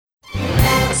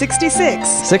66.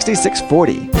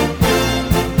 6640.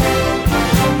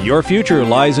 Your future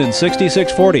lies in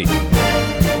 6640.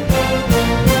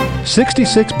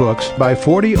 66 books by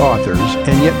 40 authors,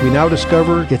 and yet we now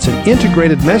discover it's an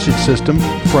integrated message system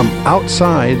from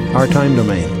outside our time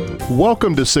domain.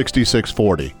 Welcome to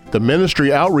 6640, the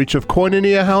ministry outreach of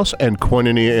Koinonia House and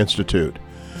Koinonia Institute.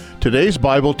 Today's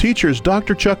Bible teacher is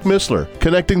Dr. Chuck Missler,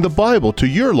 connecting the Bible to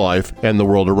your life and the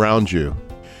world around you.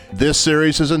 This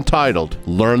series is entitled,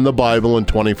 Learn the Bible in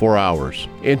 24 Hours.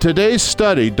 In today's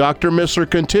study, Dr.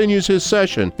 Missler continues his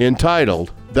session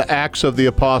entitled, The Acts of the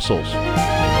Apostles.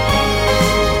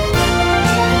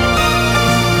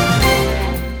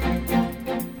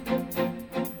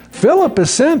 Philip is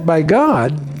sent by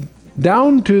God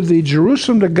down to the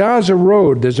Jerusalem to Gaza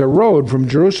road. There's a road from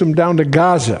Jerusalem down to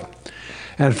Gaza.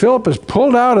 And Philip is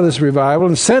pulled out of this revival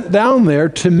and sent down there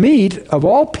to meet, of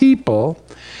all people,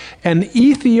 an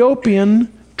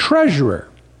Ethiopian treasurer.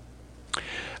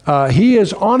 He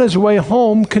is on his way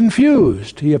home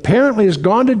confused. He apparently has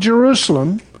gone to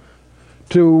Jerusalem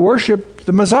to worship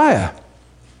the Messiah.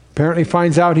 Apparently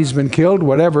finds out he's been killed,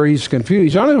 whatever, he's confused.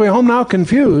 He's on his way home now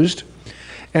confused.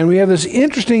 And we have this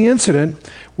interesting incident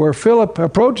where Philip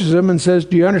approaches him and says,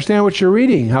 do you understand what you're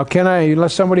reading? How can I,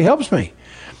 unless somebody helps me?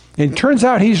 And it turns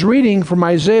out he's reading from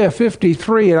Isaiah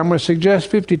 53, and I'm going to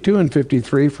suggest 52 and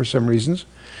 53 for some reasons.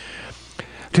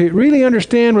 To really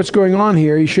understand what's going on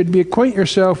here, you should acquaint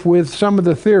yourself with some of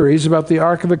the theories about the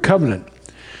Ark of the Covenant.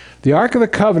 The Ark of the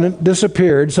Covenant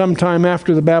disappeared sometime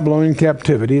after the Babylonian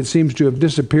captivity. It seems to have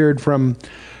disappeared from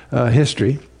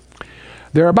history.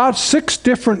 There are about 6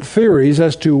 different theories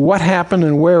as to what happened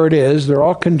and where it is. They're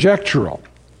all conjectural.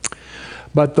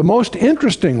 But the most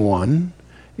interesting one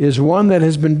is one that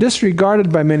has been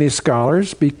disregarded by many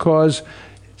scholars because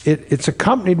it's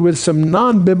accompanied with some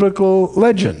non-biblical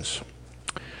legends.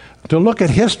 To look at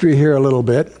history here a little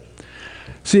bit,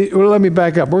 let me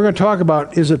back up. We're going to talk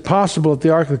about, is it possible that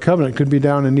the Ark of the Covenant could be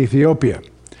down in Ethiopia?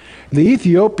 The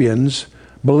Ethiopians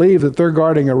believe that they're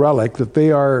guarding a relic that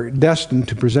they are destined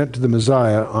to present to the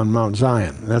Messiah on Mount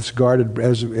Zion. That's guarded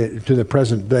to the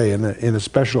present day in a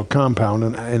special compound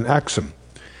in Axum.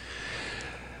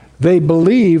 They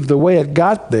believe the way it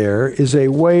got there is a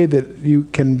way that you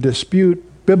can dispute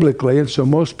biblically, and so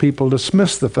most people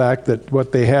dismiss the fact that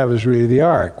what they have is really the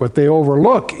Ark. What they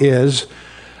overlook is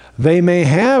they may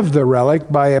have the relic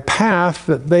by a path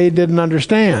that they didn't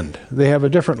understand. They have a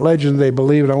different legend they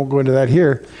believe, and I won't go into that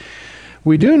here.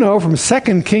 We do know from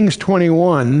 2 Kings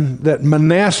 21 that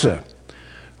Manasseh,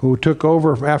 who took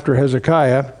over after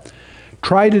Hezekiah,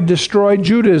 tried to destroy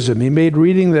Judaism. He made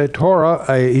reading the Torah,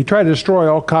 he tried to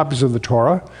destroy all copies of the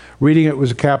Torah. Reading it was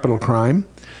a capital crime.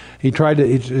 He tried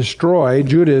to destroy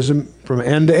Judaism from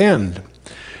end to end.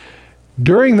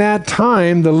 During that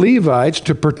time, the Levites,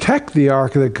 to protect the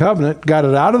Ark of the Covenant, got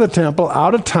it out of the temple,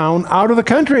 out of town, out of the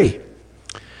country.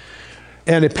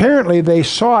 And apparently they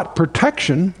sought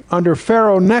protection under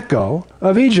Pharaoh Necho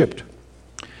of Egypt.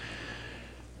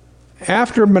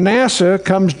 After Manasseh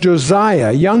comes Josiah,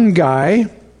 a young guy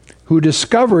who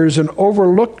discovers an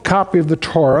overlooked copy of the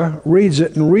Torah, reads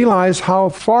it, and realizes how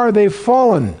far they've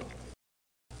fallen.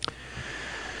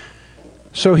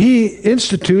 So he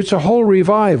institutes a whole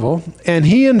revival, and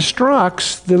he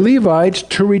instructs the Levites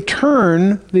to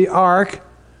return the ark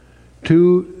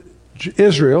to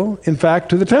Israel, in fact,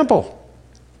 to the temple,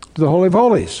 to the Holy of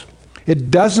Holies. It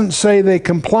doesn't say they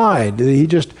complied. He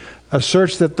just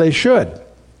asserts that they should.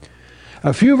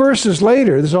 A few verses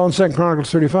later, this is all in 2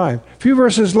 Chronicles 35, a few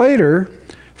verses later,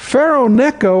 Pharaoh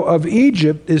Necho of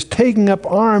Egypt is taking up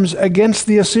arms against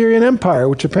the Assyrian Empire,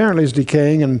 which apparently is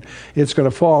decaying and it's going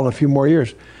to fall in a few more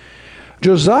years.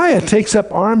 Josiah takes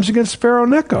up arms against Pharaoh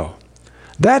Necho.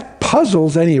 That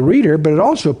puzzles any reader, but it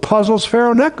also puzzles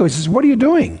Pharaoh Necho. He says, what are you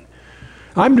doing?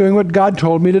 I'm doing what God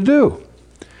told me to do.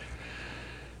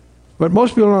 What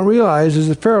most people don't realize is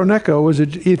that Pharaoh Necho was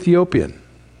an Ethiopian.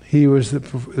 He was the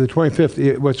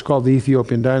 25th, what's called the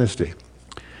Ethiopian dynasty.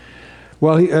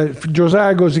 Well,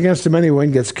 Josiah goes against him anyway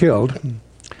and gets killed.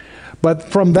 But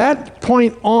from that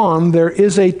point on, there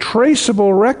is a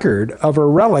traceable record of a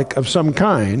relic of some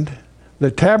kind. The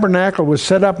tabernacle was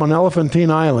set up on Elephantine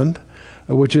Island,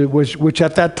 which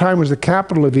at that time was the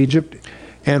capital of Egypt.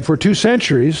 And for 2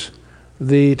 centuries,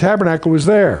 the tabernacle was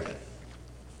there.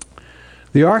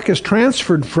 The ark is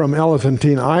transferred from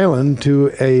Elephantine Island to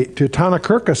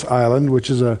Tanakirkos Island, which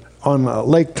is on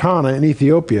Lake Tana in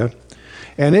Ethiopia,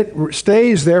 and it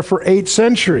stays there for 8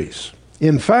 centuries.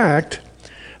 In fact,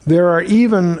 there are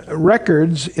even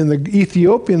records in the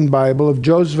Ethiopian Bible of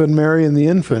Joseph and Mary and the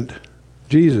infant,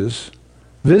 Jesus,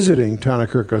 visiting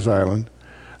Tanakirkos Island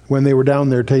when they were down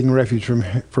there taking refuge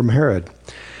from Herod.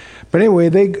 But anyway,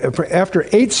 after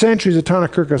 8 centuries of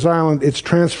Tanakurkas Island, it's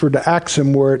transferred to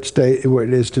Axum, where it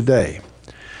is today.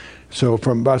 So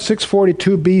from about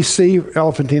 642 BC,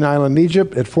 Elephantine Island,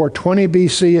 Egypt. At 420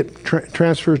 BC, it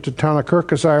transfers to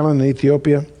Tanakurkas Island in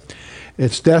Ethiopia.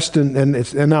 It's destined,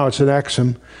 and now it's in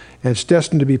Axum, and it's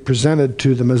destined to be presented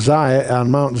to the Messiah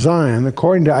on Mount Zion,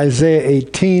 according to Isaiah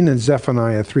 18 and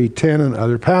Zephaniah 3:10 and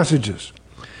other passages.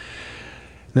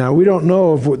 Now, we don't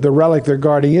know if the relic they're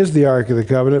guarding is the Ark of the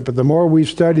Covenant, but the more we've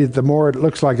studied it, the more it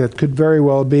looks like it could very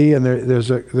well be, and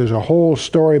there's a whole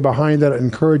story behind that. I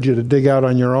encourage you to dig out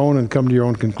on your own and come to your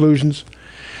own conclusions.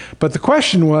 But the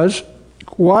question was,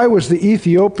 why was the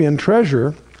Ethiopian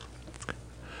treasurer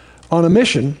on a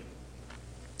mission?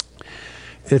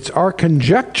 It's our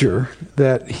conjecture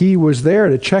that he was there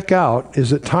to check out,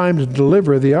 is it time to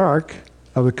deliver the Ark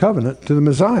of the Covenant to the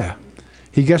Messiah?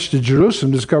 He gets to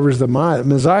Jerusalem, discovers the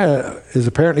Messiah is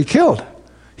apparently killed.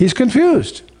 He's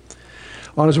confused.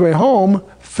 On his way home,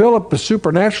 Philip is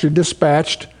supernaturally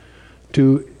dispatched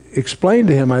to explain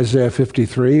to him Isaiah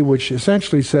 53, which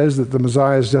essentially says that the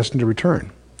Messiah is destined to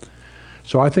return.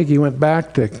 So I think he went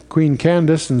back to Queen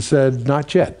Candace and said,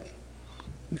 not yet.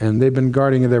 And they've been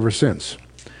guarding it ever since.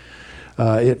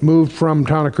 It moved from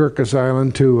Tanakurkas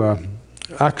Island to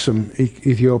Axum,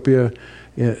 Ethiopia,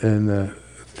 in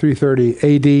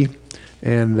 330 AD,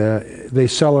 and they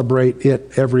celebrate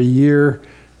it every year.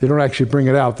 They don't actually bring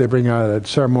it out. They bring out a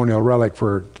ceremonial relic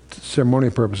for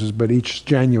ceremonial purposes, but each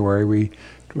January,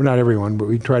 not everyone, but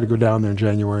we try to go down there in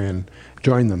January and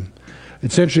join them.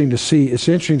 It's interesting to see. It's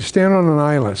interesting to stand on an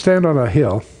island, stand on a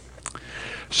hill,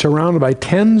 surrounded by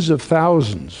tens of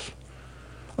thousands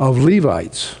of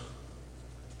Levites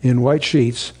in white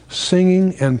sheets,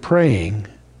 singing and praying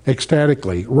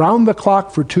ecstatically, round the clock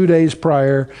for 2 days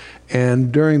prior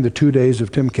and during the 2 days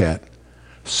of Timkat,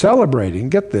 celebrating,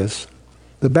 get this,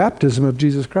 the baptism of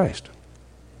Jesus Christ.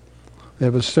 They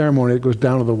have a ceremony that goes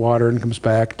down to the water and comes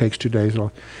back, takes 2 days.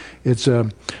 It's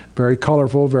very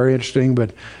colorful, very interesting,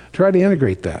 but try to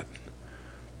integrate that.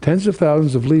 Tens of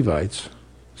thousands of Levites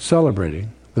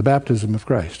celebrating the baptism of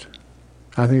Christ.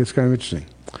 I think it's kind of interesting.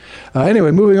 Anyway,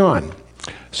 moving on.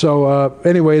 So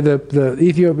anyway, the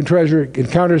Ethiopian treasurer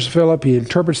encounters Philip. He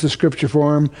interprets the scripture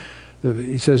for him.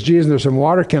 He says, Jesus, there's some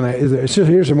water.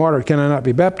 Here's some water. Can I not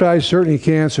be baptized? Certainly he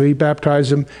can. So he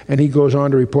baptized him, and he goes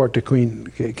on to report to Queen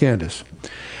Candace.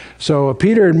 So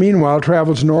Peter, meanwhile,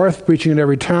 travels north, preaching in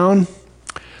every town.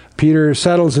 Peter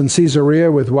settles in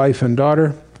Caesarea with wife and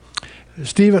daughter.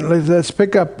 Stephen, let's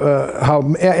pick up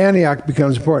how Antioch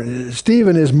becomes important.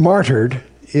 Stephen is martyred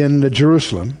in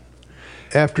Jerusalem.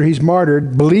 After he's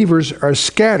martyred, believers are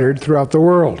scattered throughout the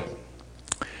world.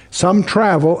 Some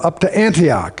travel up to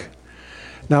Antioch.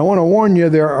 Now, I want to warn you,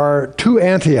 there are 2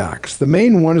 Antiochs. The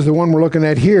main one is the one we're looking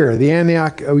at here, the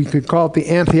Antioch, we could call it the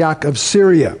Antioch of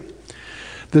Syria.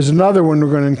 There's another one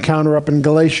we're going to encounter up in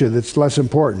Galatia that's less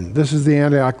important. This is the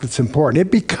Antioch that's important.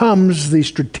 It becomes the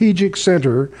strategic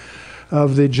center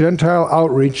of the Gentile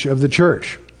outreach of the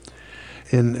church.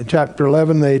 In chapter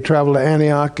 11, they travel to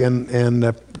Antioch and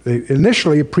they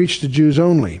initially preached to Jews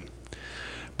only.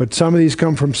 But some of these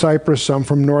come from Cyprus, some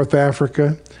from North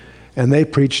Africa, and they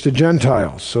preach to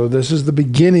Gentiles. So this is the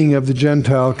beginning of the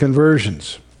Gentile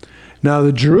conversions. Now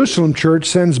the Jerusalem church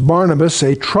sends Barnabas,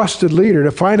 a trusted leader,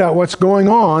 to find out what's going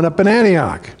on up in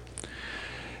Antioch.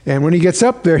 And when he gets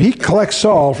up there, he collects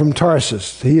Saul from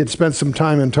Tarsus. He had spent some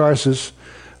time in Tarsus.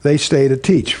 They stay to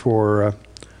teach for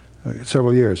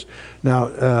several years.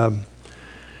 Now,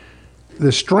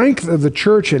 the strength of the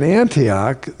church in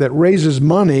Antioch that raises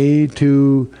money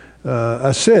to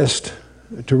assist,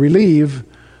 to relieve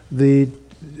the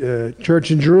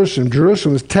church in Jerusalem.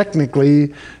 Jerusalem is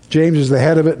technically, James is the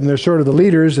head of it, and they're sort of the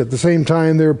leaders. At the same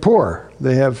time, they're poor.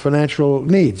 They have financial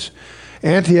needs.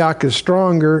 Antioch is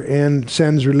stronger and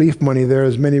sends relief money there.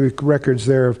 There's many records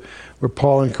there where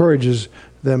Paul encourages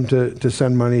them to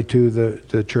send money to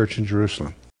the church in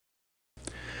Jerusalem.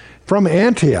 From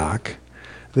Antioch,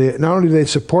 not only do they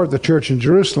support the church in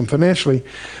Jerusalem financially,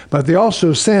 but they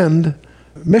also send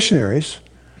missionaries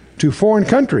to foreign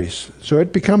countries. So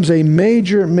it becomes a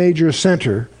major, major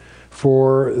center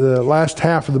for the last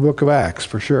half of the book of Acts,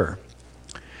 for sure.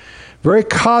 Very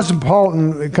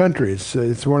cosmopolitan country.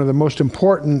 It's one of the most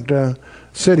important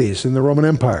cities in the Roman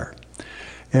Empire.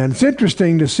 And it's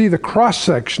interesting to see the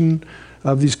cross-section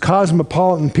of these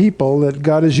cosmopolitan people that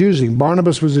God is using.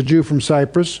 Barnabas was a Jew from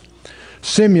Cyprus.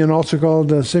 Simeon, also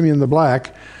called Simeon the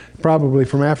Black, probably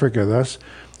from Africa thus.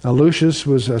 Lucius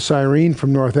was a Cyrene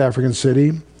from North African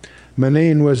city.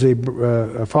 Manaen was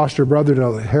a foster brother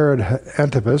to Herod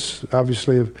Antipas,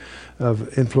 obviously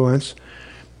of influence.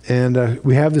 And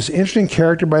we have this interesting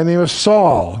character by the name of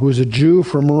Saul, who was a Jew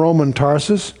from Roman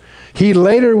Tarsus. He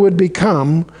later would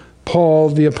become Paul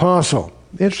the Apostle.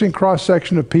 Interesting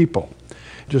cross-section of people,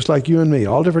 just like you and me,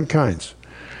 all different kinds.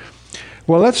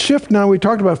 Well, let's shift now. We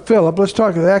talked about Philip. Let's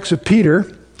talk about the Acts of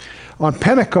Peter. On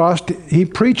Pentecost, he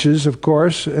preaches, of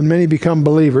course, and many become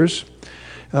believers.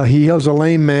 He heals a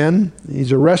lame man.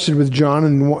 He's arrested with John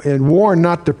and warned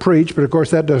not to preach, but of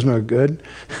course that does no good.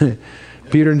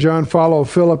 Peter and John follow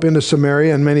Philip into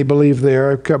Samaria, and many believe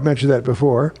there. I've mentioned that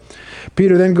before.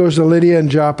 Peter then goes to Lydia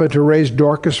and Joppa to raise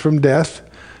Dorcas from death.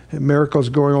 Miracles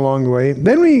going along the way.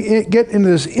 Then we get into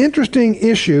this interesting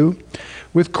issue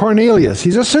with Cornelius.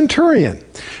 He's a centurion.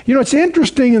 You know, it's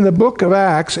interesting in the book of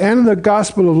Acts and in the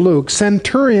Gospel of Luke,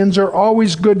 centurions are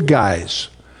always good guys.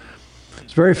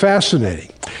 It's very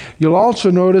fascinating. You'll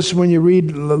also notice when you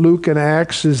read Luke and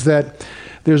Acts is that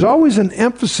there's always an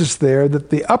emphasis there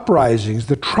that the uprisings,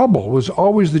 the trouble, was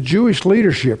always the Jewish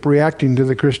leadership reacting to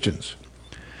the Christians.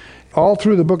 All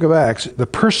through the book of Acts, the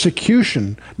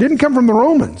persecution didn't come from the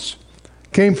Romans.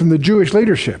 It came from the Jewish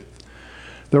leadership.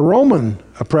 The Roman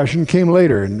oppression came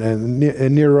later, and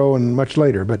Nero and much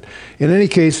later. But in any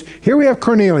case, here we have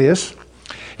Cornelius.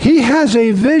 He has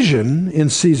a vision in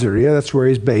Caesarea, that's where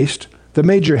he's based. The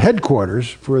major headquarters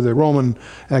for the Roman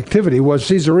activity was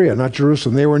Caesarea, not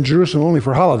Jerusalem. They were in Jerusalem only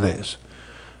for holidays.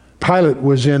 Pilate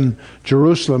was in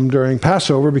Jerusalem during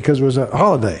Passover because it was a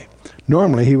holiday.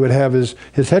 Normally, he would have his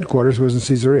headquarters was in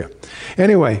Caesarea.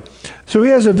 Anyway, so he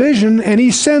has a vision, and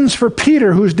he sends for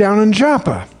Peter, who's down in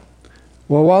Joppa.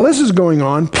 Well, while this is going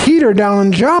on, Peter down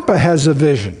in Joppa has a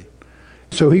vision.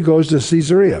 So he goes to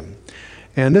Caesarea.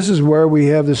 And this is where we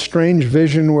have this strange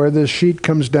vision where the sheet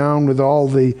comes down with all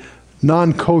the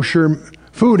non-kosher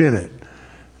food in it.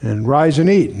 And rise and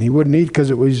eat. And he wouldn't eat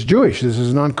because it was Jewish. This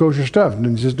is non-kosher stuff.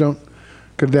 And he says, don't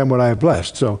condemn what I have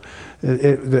blessed. So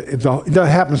that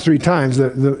happens 3 times.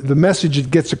 The message it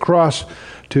gets across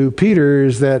to Peter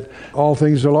is that all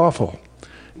things are lawful.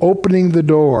 Opening the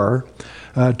door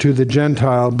to the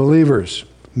Gentile believers.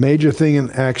 Major thing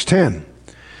in Acts 10.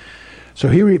 So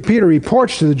Peter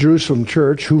reports to the Jerusalem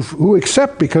church who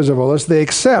accept, because of all this, they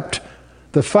accept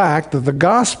the fact that the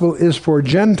gospel is for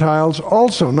Gentiles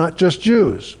also, not just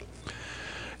Jews.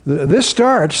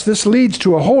 This leads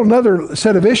to a whole other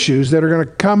set of issues that are going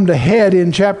to come to head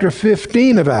in chapter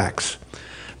 15 of Acts.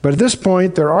 But at this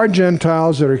point, there are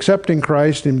Gentiles that are accepting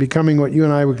Christ and becoming what you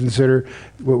and I would consider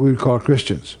what we would call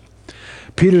Christians.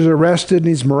 Peter's arrested and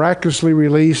he's miraculously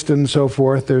released and so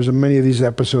forth. There's many of these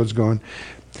episodes going.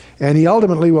 And he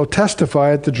ultimately will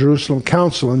testify at the Jerusalem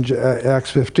Council in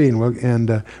Acts 15,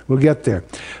 we'll get there.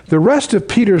 The rest of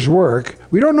Peter's work,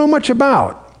 we don't know much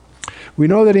about. We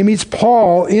know that he meets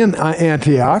Paul in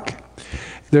Antioch.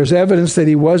 There's evidence that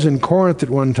he was in Corinth at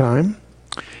one time.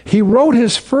 He wrote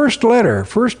his first letter.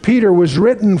 1 Peter was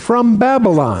written from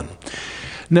Babylon.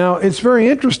 Now, it's very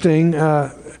interesting.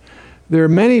 There are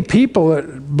many people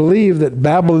that believe that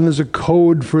Babylon is a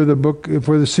code for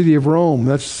the city of Rome.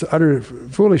 That's utter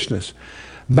foolishness.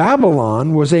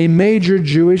 Babylon was a major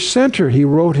Jewish center. He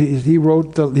wrote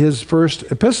his first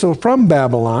epistle from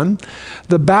Babylon.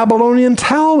 The Babylonian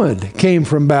Talmud came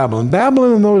from Babylon.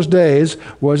 Babylon in those days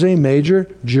was a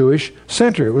major Jewish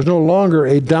center. It was no longer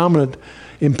a dominant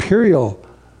imperial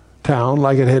town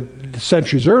like it had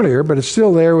centuries earlier, but it's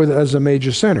still there as a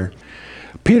major center.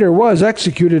 Peter was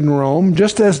executed in Rome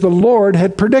just as the Lord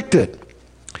had predicted.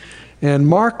 And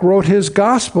Mark wrote his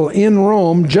gospel in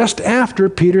Rome just after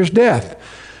Peter's death.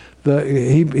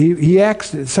 He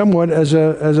acts somewhat as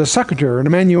a secretary, an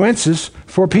amanuensis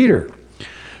for Peter.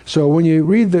 So when you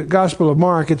read the Gospel of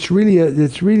Mark, it's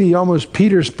really almost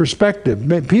Peter's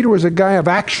perspective. Peter was a guy of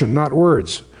action, not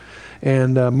words.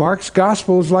 And Mark's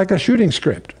gospel is like a shooting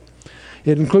script.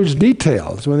 It includes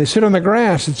details. When they sit on the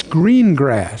grass, it's green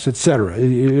grass, etc.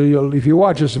 If you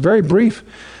watch, it's a very brief,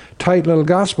 tight little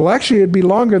gospel. Actually, it'd be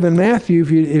longer than Matthew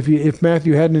if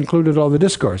Matthew hadn't included all the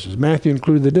discourses. Matthew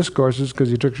included the discourses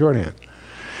because he took shorthand.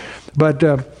 But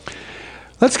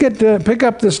let's pick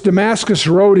up this Damascus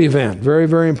Road event. Very,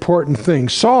 very important thing.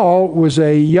 Saul was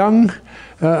a young.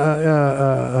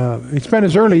 He spent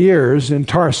his early years in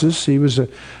Tarsus. He was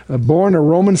born a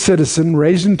Roman citizen,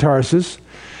 raised in Tarsus.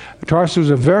 Tarsus was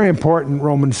a very important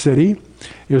Roman city.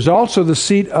 It was also the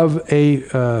seat of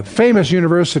a famous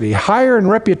university, higher in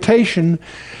reputation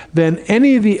than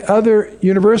any of the other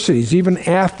universities, even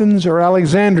Athens or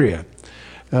Alexandria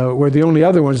were the only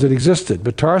other ones that existed.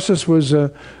 But Tarsus was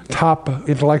a top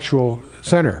intellectual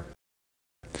center.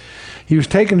 He was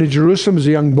taken to Jerusalem as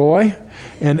a young boy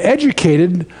and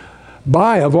educated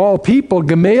by, of all people,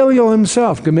 Gamaliel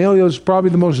himself. Gamaliel is probably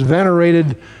the most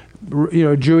venerated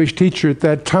Jewish teacher at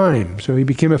that time. So he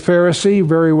became a Pharisee,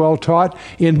 very well taught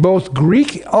in both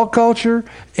Greek culture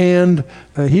and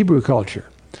Hebrew culture.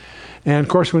 And of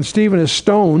course, when Stephen is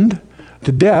stoned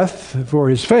to death for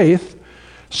his faith,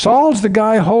 Saul's the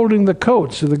guy holding the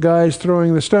coats of the guys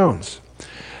throwing the stones.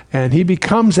 And he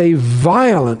becomes a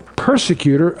violent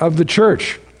persecutor of the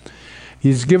church.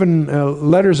 He's given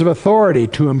letters of authority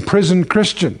to imprison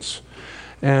Christians.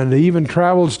 And he even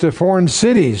travels to foreign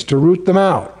cities to root them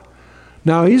out.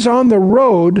 Now he's on the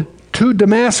road to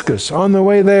Damascus, on the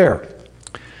way there.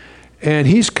 And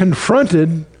he's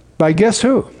confronted by guess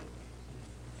who?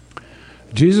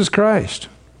 Jesus Christ.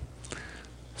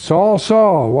 Saul,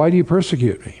 Saul, why do you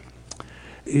persecute me?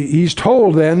 He's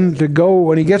told then to go,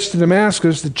 when he gets to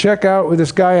Damascus, to check out with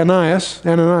this guy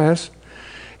Ananias.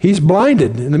 He's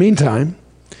blinded in the meantime.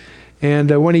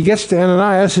 And when he gets to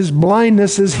Ananias, his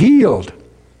blindness is healed.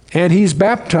 And he's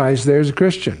baptized there as a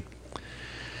Christian.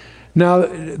 Now,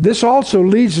 this also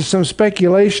leads to some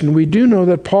speculation. We do know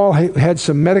that Paul had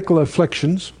some medical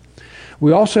afflictions.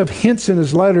 We also have hints in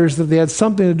his letters that they had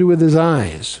something to do with his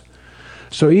eyes.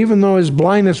 So even though his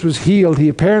blindness was healed, he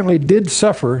apparently did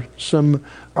suffer some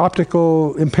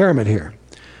optical impairment here.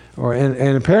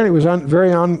 And apparently it was very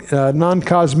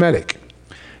non-cosmetic.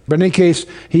 But in any case,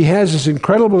 he has this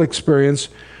incredible experience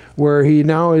where he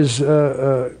now is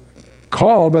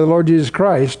called by the Lord Jesus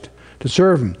Christ to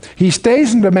serve him. He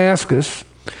stays in Damascus.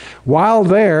 While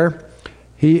there,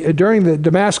 during the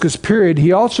Damascus period,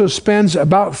 he also spends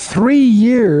about 3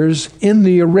 years in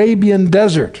the Arabian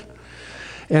desert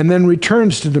and then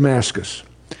returns to Damascus.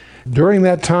 During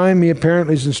that time, he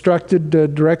apparently is instructed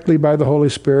directly by the Holy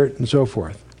Spirit and so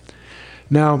forth.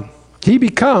 Now, he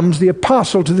becomes the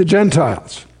apostle to the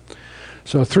Gentiles.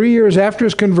 So 3 years after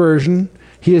his conversion,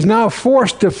 he is now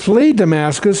forced to flee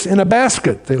Damascus in a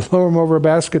basket. They lower him over a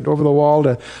basket over the wall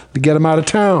to get him out of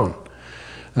town.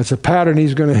 That's a pattern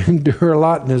he's going to endure a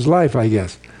lot in his life, I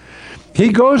guess. He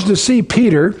goes to see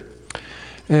Peter,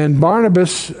 and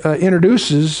Barnabas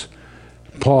introduces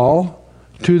Paul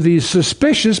to these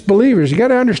suspicious believers. You got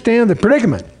to understand the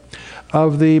predicament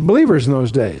of the believers in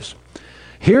those days.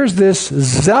 Here's this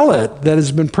zealot that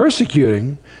has been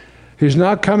persecuting, who's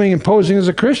now coming and posing as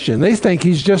a Christian. They think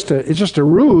it's just a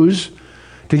ruse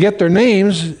to get their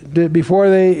names before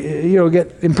they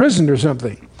get imprisoned or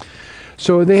something.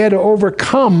 So they had to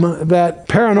overcome that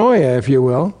paranoia, if you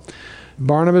will.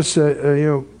 Barnabas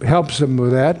helps them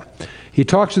with that. He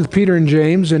talks with Peter and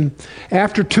James, and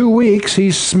after 2 weeks,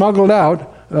 he's smuggled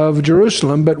out of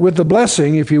Jerusalem, but with the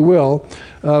blessing, if you will,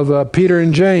 of Peter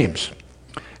and James.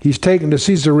 He's taken to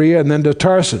Caesarea and then to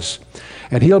Tarsus.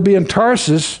 And he'll be in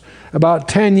Tarsus about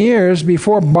 10 years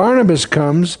before Barnabas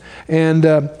comes and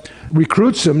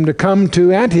recruits him to come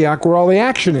to Antioch, where all the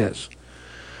action is.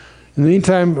 In the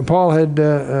meantime, Paul had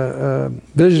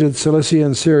visited Cilicia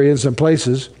and Syria and some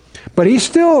places, but he's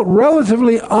still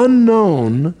relatively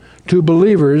unknown to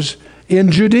believers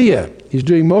in Judea. He's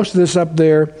doing most of this up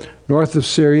there north of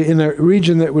Syria, in a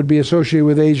region that would be associated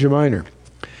with Asia Minor.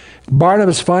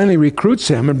 Barnabas finally recruits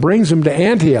him and brings him to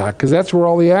Antioch, because that's where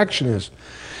all the action is.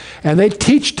 And they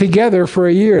teach together for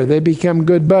a year. They become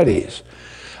good buddies.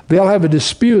 They'll have a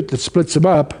dispute that splits them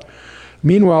up.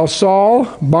 Meanwhile, Saul,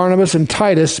 Barnabas, and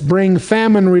Titus bring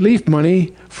famine relief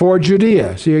money for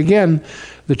Judea. See, again,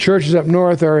 the churches up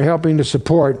north are helping to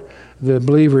support the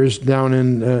believers down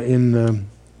in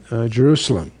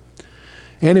Jerusalem.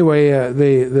 Anyway,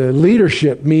 the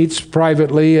leadership meets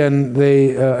privately, and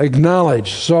they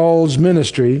acknowledge Saul's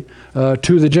ministry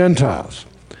to the Gentiles.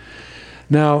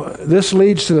 Now, this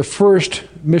leads to the first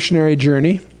missionary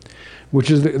journey, which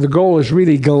is the goal is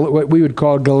really what we would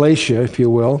call Galatia, if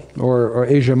you will, or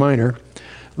Asia Minor.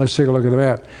 Let's take a look at the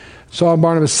map. Saul and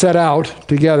Barnabas set out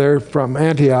together from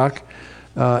Antioch,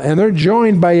 and they're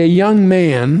joined by a young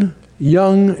man,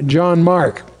 young John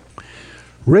Mark.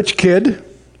 Rich kid,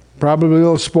 probably a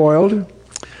little spoiled.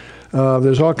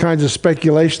 There's all kinds of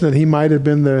speculation that he might have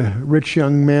been the rich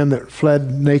young man that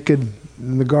fled naked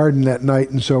in the garden that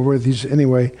night and so forth.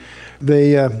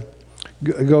 They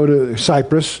go to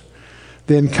Cyprus.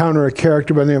 They encounter a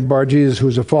character by the name of Bar-Jesus,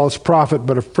 who's a false prophet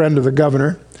but a friend of the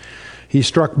governor. He's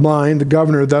struck blind. The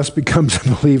governor thus becomes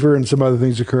a believer, and some other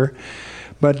things occur.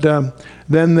 But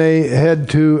then they head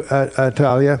to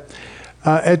Attalia.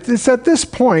 It's at this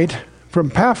point,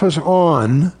 from Paphos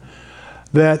on,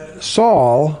 that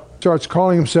Saul starts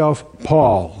calling himself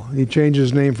Paul. He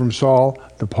changes his name from Saul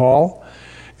to Paul.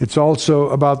 It's also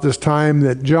about this time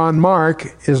that John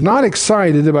Mark is not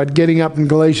excited about getting up in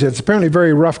Galatia. It's apparently a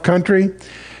very rough country,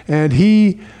 and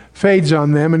he fades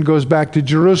on them and goes back to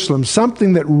Jerusalem,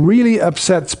 something that really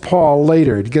upsets Paul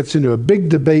later. It gets into a big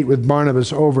debate with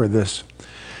Barnabas over this.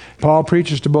 Paul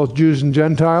preaches to both Jews and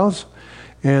Gentiles,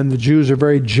 and the Jews are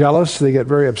very jealous. They get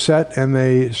very upset, and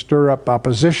they stir up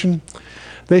opposition.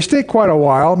 They stay quite a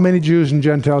while. Many Jews and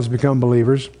Gentiles become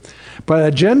believers. But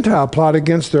a Gentile plot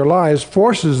against their lives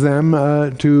forces them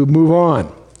to move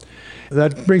on.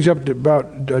 That brings up to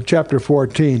about chapter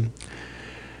 14.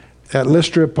 At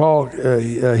Lystra, Paul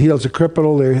heals a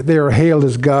cripple. They are hailed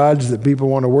as gods, that people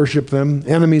want to worship them.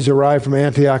 Enemies arrive from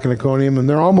Antioch and Iconium, and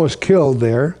they're almost killed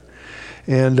there.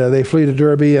 And they flee to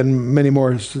Derbe, and many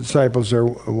more disciples are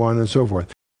won, and so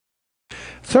forth.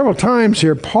 Several times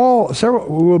here, Paul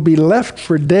will be left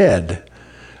for dead.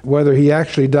 Whether he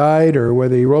actually died or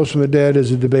whether he rose from the dead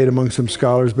is a debate among some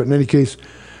scholars, but in any case,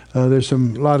 there's a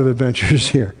lot of adventures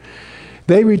here.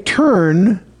 They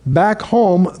return back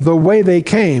home the way they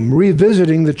came,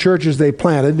 revisiting the churches they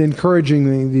planted,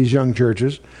 encouraging these young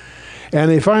churches, and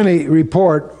they finally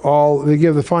they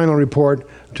give the final report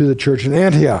to the church in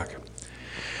Antioch.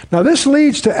 Now this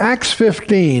leads to Acts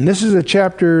 15. This is a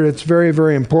chapter that's very,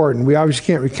 very important. We obviously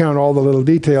can't recount all the little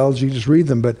details, you just read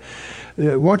them, but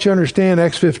once you understand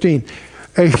Acts 15,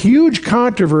 a huge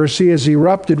controversy has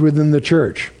erupted within the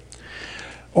church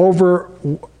over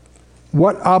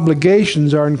what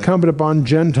obligations are incumbent upon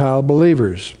Gentile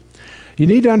believers. You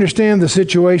need to understand the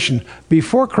situation.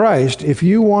 Before Christ, if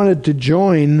you wanted to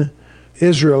join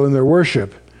Israel in their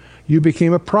worship, you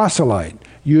became a proselyte.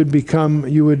 You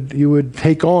would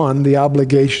take on the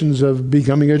obligations of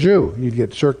becoming a Jew. You'd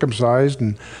get circumcised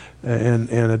and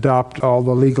adopt all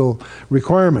the legal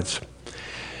requirements.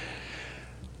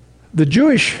 The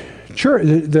Jewish church,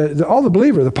 all the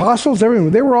believers, the apostles,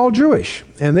 everyone, they were all Jewish.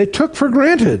 And they took for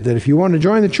granted that if you wanted to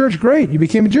join the church, great, you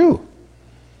became a Jew.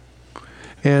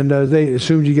 And they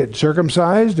assumed you get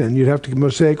circumcised and you'd have to keep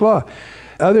Mosaic law.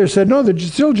 Others said, no, they're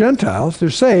still Gentiles. They're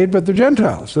saved, but they're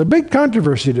Gentiles. So a big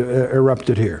controversy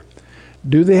erupted here.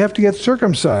 Do they have to get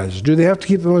circumcised? Do they have to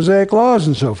keep the Mosaic laws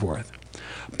and so forth?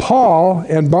 Paul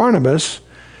and Barnabas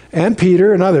and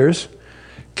Peter and others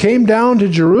came down to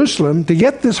Jerusalem to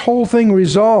get this whole thing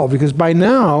resolved, because by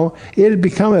now it had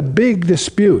become a big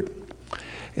dispute.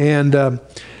 And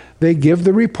they give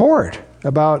the report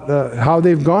about how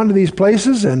they've gone to these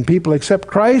places and people accept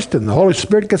Christ and the Holy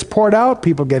Spirit gets poured out,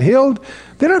 people get healed.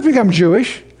 They don't become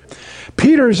Jewish.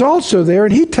 Peter is also there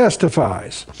and he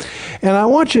testifies. And I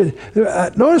want you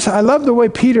to notice, I love the way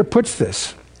Peter puts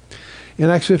this in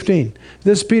Acts 15.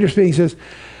 This is Peter speaking. He says,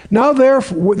 now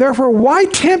therefore, why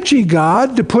tempt ye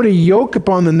God to put a yoke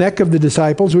upon the neck of the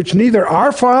disciples, which neither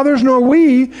our fathers nor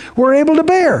we were able to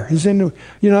bear? He's saying,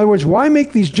 in other words, why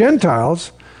make these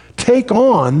Gentiles take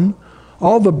on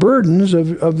all the burdens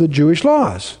of the Jewish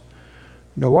laws?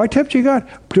 No, why tempt ye God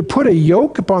to put a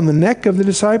yoke upon the neck of the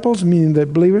disciples, meaning the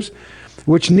believers,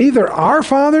 which neither our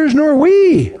fathers nor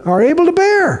we are able to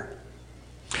bear?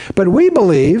 But we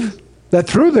believe that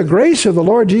through the grace of the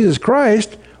Lord Jesus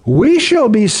Christ, we shall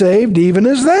be saved even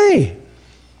as they.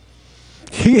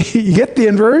 You get the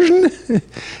inversion?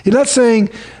 He's not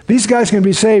saying these guys can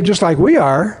be saved just like we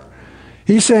are.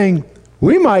 He's saying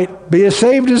we might be as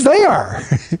saved as they are.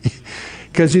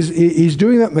 Because he's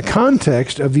doing that in the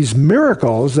context of these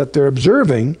miracles that they're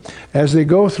observing as they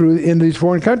go through into these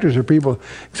foreign countries where people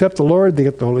accept the Lord, they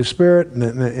get the Holy Spirit,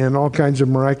 and all kinds of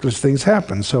miraculous things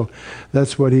happen. So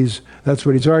that's what he's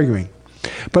arguing.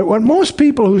 But what most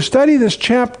people who study this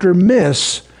chapter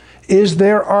miss is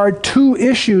there are two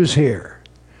issues here.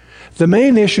 The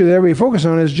main issue that we focus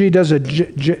on is, does a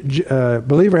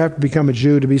believer have to become a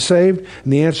Jew to be saved?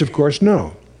 And the answer, of course,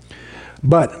 no.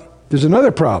 But there's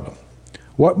another problem.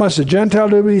 What must a Gentile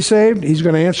do to be saved? He's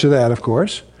going to answer that, of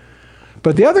course.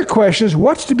 But the other question is,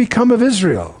 what's to become of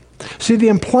Israel? See, the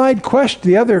implied question,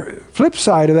 the other flip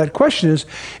side of that question is,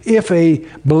 if a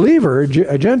believer,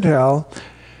 a Gentile,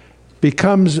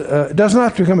 does not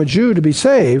have to become a Jew to be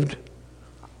saved,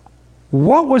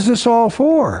 what was this all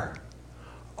for?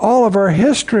 All of our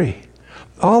history,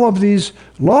 all of these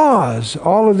laws,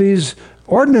 all of these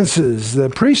ordinances,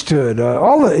 the priesthood,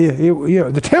 all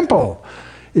the temple.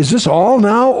 Is this all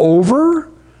now over?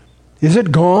 Is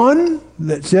it gone?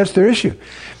 That's their issue.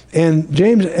 And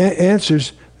James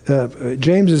answers,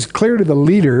 James is clearly the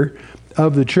leader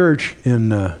of the church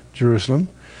in Jerusalem.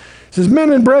 He says,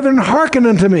 men and brethren, hearken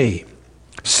unto me.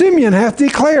 Simeon hath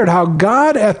declared how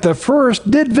God at the first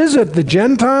did visit the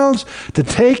Gentiles to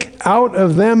take out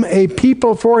of them a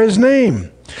people for his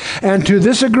name. And to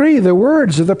this agree the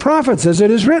words of the prophets, as it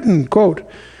is written, quote,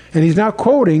 and he's now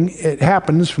quoting, it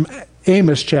happens from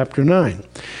Amos chapter 9.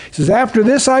 He says, after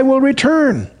this I will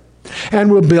return,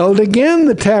 and will build again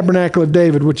the tabernacle of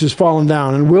David, which is fallen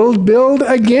down, and will build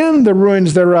again the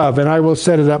ruins thereof, and I will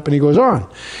set it up. And he goes on.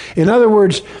 In other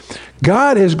words,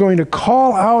 God is going to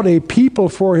call out a people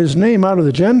for his name out of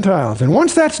the Gentiles. And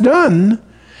once that's done,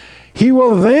 he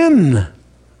will then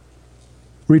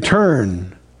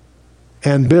return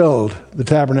and build the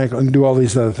tabernacle and do all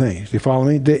these other things. Do you follow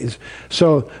me?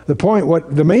 So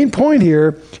the main point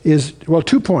here is, well,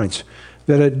 2 points.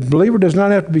 That a believer does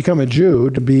not have to become a Jew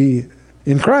to be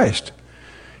in Christ.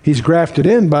 He's grafted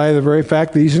in by the very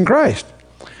fact that he's in Christ.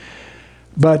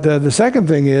 But the second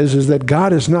thing is that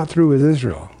God is not through with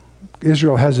Israel.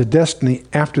 Israel has a destiny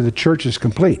after the church is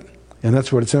complete. And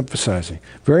that's what it's emphasizing.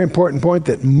 Very important point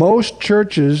that most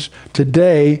churches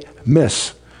today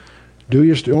miss. Do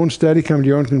your own study, come to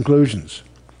your own conclusions.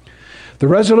 The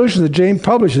resolution that James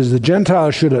publishes, the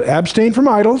Gentiles should abstain from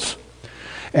idols,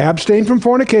 abstain from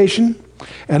fornication,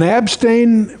 and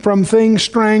abstain from things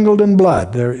strangled in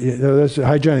blood. That's a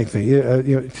hygienic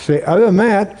thing. Say, other than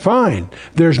that, fine.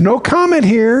 There's no comment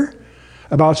here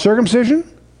about circumcision.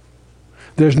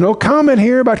 There's no comment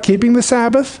here about keeping the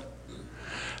Sabbath.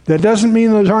 That doesn't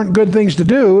mean those aren't good things to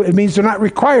do. It means they're not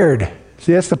required.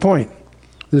 See, that's the point.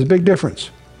 There's a big difference.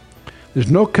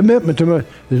 There's no commitment to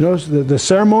the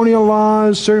ceremonial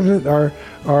laws are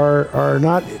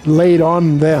not laid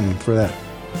on them for that.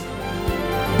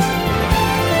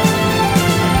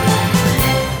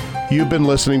 You've been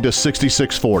listening to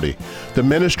 6640, the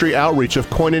ministry outreach of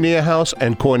Koinonia House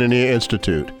and Koinonia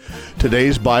Institute.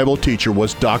 Today's Bible teacher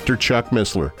was Dr. Chuck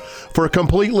Missler. For a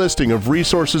complete listing of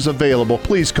resources available,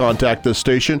 please contact this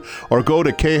station or go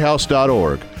to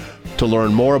khouse.org. To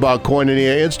learn more about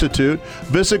Koinonia Institute,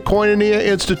 visit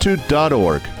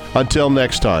koinoniainstitute.org. Until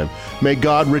next time, may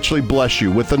God richly bless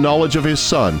you with the knowledge of His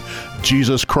Son,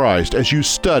 Jesus Christ, as you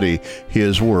study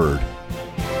His Word.